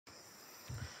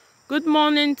Good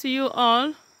morning to you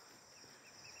all.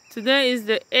 Today is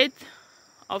the 8th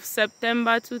of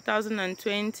September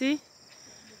 2020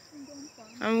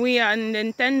 and we are in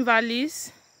the 10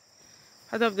 valleys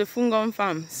out of the Fungon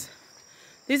farms.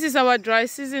 This is our dry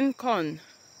season corn.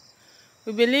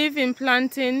 We believe in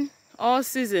planting all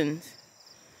seasons.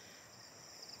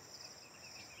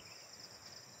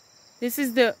 This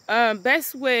is the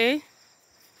best way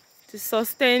to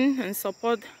sustain and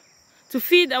support, to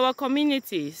feed our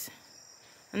communities,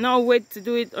 and not wait to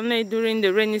do it only during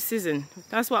the rainy season.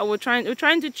 That's what we're trying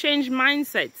to change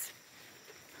mindsets,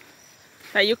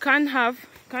 that you can't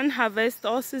harvest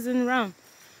all season round,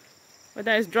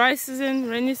 whether it's dry season,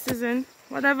 rainy season,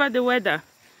 whatever the weather.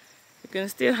 You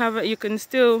can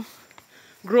still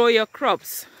grow your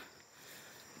crops.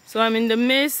 So I'm in the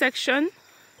maize section.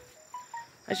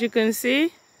 As you can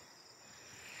see,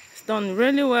 it's done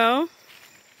really well.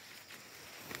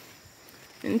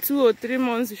 In 2 or 3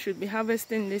 months, you should be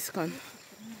harvesting this corn.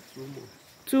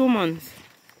 2 months.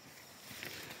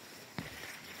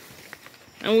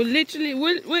 And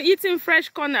we're eating fresh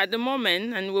corn at the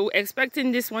moment, and we're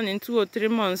expecting this one in 2 or 3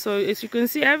 months. So as you can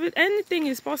see, anything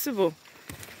is possible.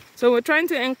 So we're trying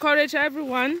to encourage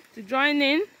everyone to join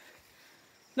in.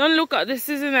 Don't look at the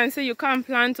season and say you can't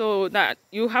plant, or that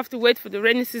you have to wait for the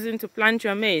rainy season to plant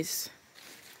your maize.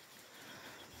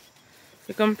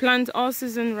 You can plant all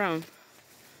season round.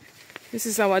 This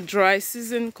is our dry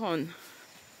season corn.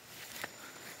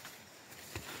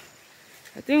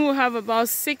 I think we'll have about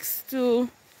 6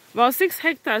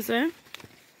 hectares.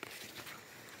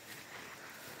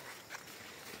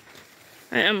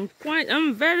 I'm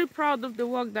very proud of the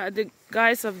work that the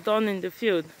guys have done in the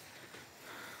field.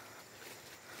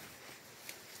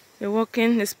 They're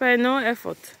working, they spare no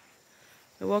effort.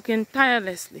 They're working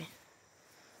tirelessly.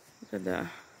 Look at that.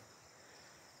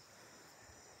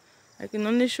 I can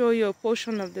only show you a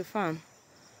portion of the farm.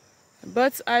 A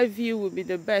bird's eye view would be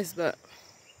the best, but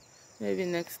maybe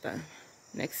next time,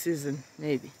 next season,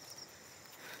 maybe.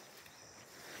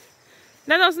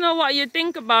 Let us know what you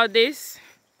think about this.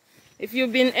 If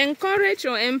you've been encouraged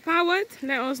or empowered,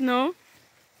 let us know.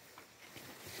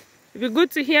 It'd be good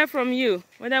to hear from you,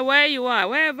 where you are,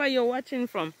 wherever you're watching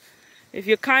from. If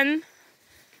you can,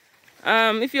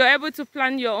 if you're able to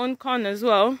plant your own corn as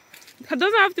well. It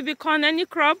doesn't have to be corn, any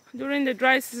crop during the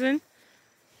dry season.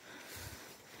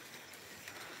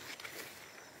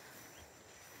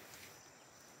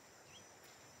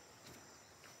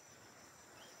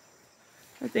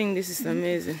 I think this is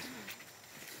amazing.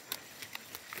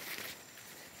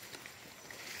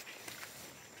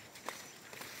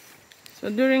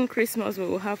 So during Christmas we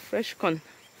will have fresh corn.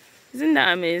 Isn't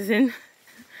that amazing?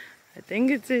 I think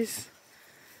it is.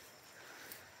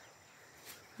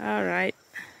 All right.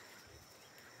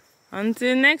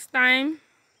 Until next time.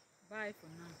 Bye for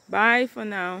now. Bye for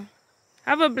now.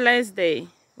 Have a blessed day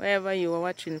wherever you are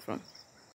watching from.